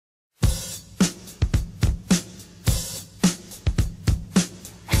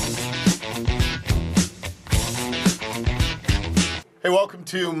Hey, welcome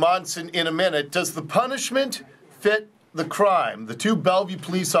to Monson in a Minute. Does the punishment fit the crime? The two Bellevue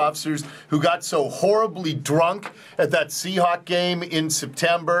police officers who got so horribly drunk at that Seahawks game in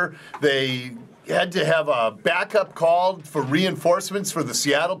September, they had to have a backup called for reinforcements for the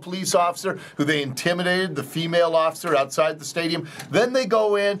Seattle police officer who they intimidated, the female officer outside the stadium. Then they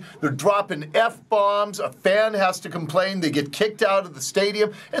go in, they're dropping F-bombs, a fan has to complain, they get kicked out of the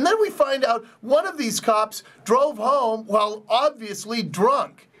stadium, and then we find out one of these cops drove home while obviously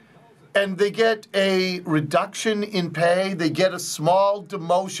drunk. And they get a reduction in pay, they get a small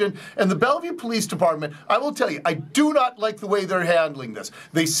demotion, and the Bellevue Police Department, I will tell you, I do not like the way they're handling this.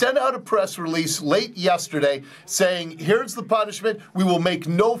 They sent out a press release late yesterday saying, here's the punishment, we will make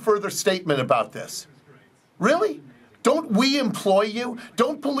no further statement about this. Really? Don't we employ you?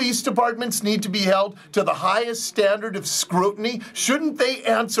 Don't police departments need to be held to the highest standard of scrutiny? Shouldn't they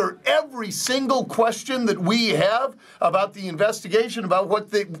answer every single question that we have about the investigation, about what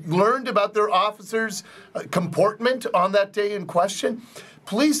they learned about their officers' comportment on that day in question?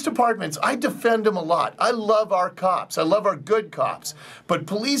 Police departments, I defend them a lot. I love our cops. I love our good cops. But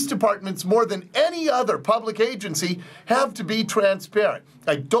police departments, more than any other public agency, have to be transparent.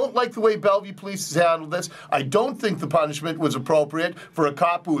 I don't like the way Bellevue Police has handled this. I don't think the punishment was appropriate for a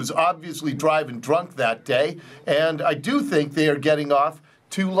cop who was obviously driving drunk that day. And I do think they are getting off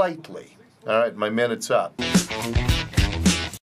too lightly. All right, my minute's up.